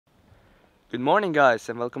Good morning guys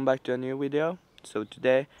and welcome back to a new video. So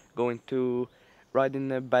today going to ride in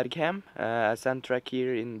Berghem, a sand track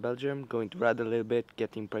here in Belgium. Going to ride a little bit,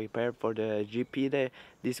 getting prepared for the GP day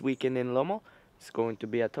this weekend in Lommel. It's going to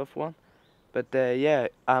be a tough one. But yeah,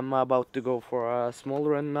 I'm about to go for a small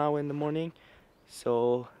run now in the morning.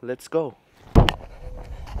 So let's go. I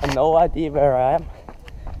have no idea where I am.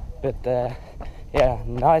 But yeah,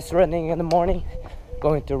 nice running in the morning.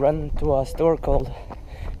 Going to run to a store called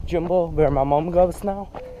Jumbo, where my mom goes now,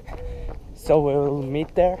 so we'll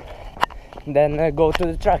meet there and then go to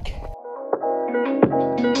the track.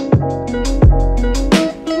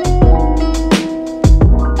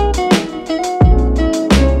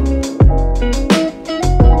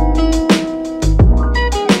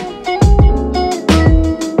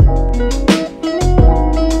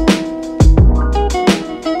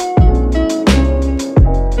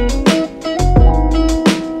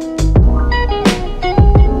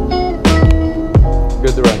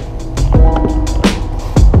 Good run.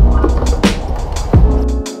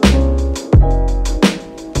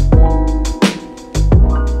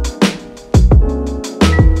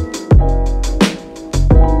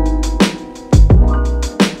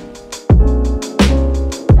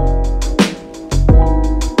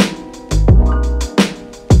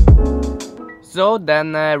 So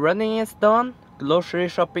then running is done, grocery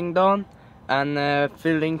shopping done, and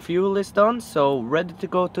filling fuel is done, so ready to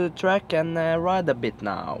go to the track and ride a bit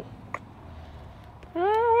now.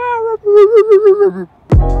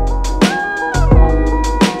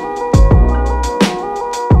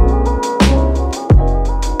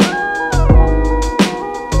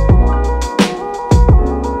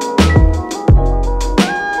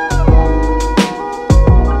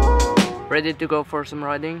 Ready to go for some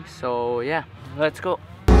riding, so yeah, let's go.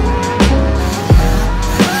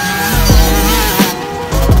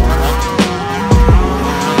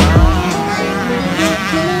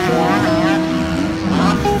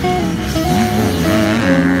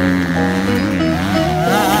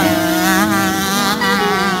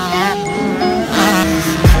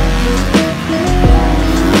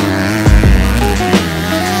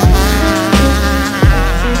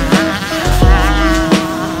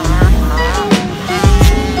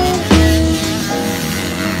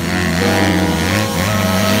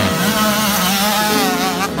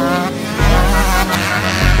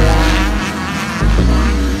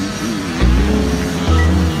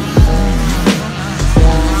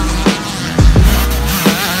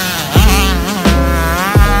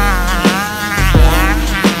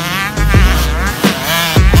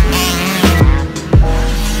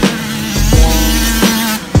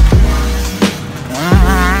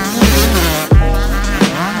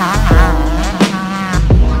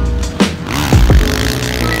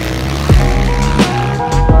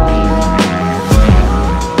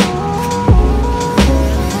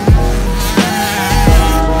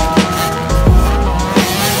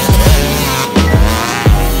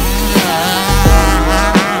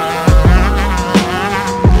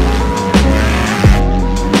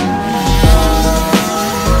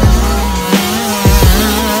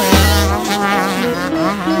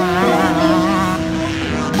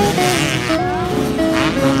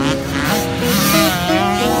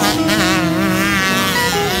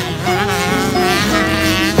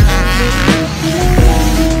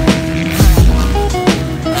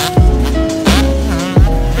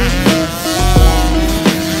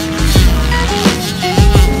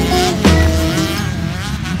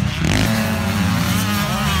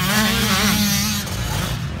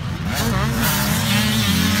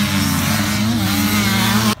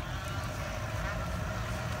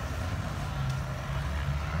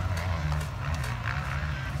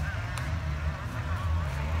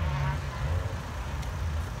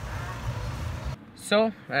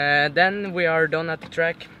 So then we are done at the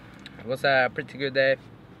track. It was a pretty good day.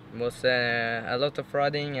 It was a lot of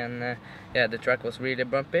riding, and yeah, the track was really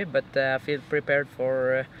bumpy, but I feel prepared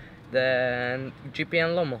for the GP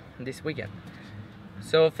in Lommel this weekend.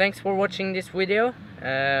 So thanks for watching this video.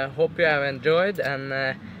 Hope you have enjoyed,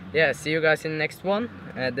 and yeah, see you guys in the next one.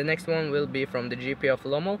 The next one will be from the GP of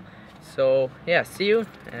Lommel. So yeah, see you.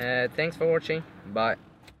 Thanks for watching. Bye.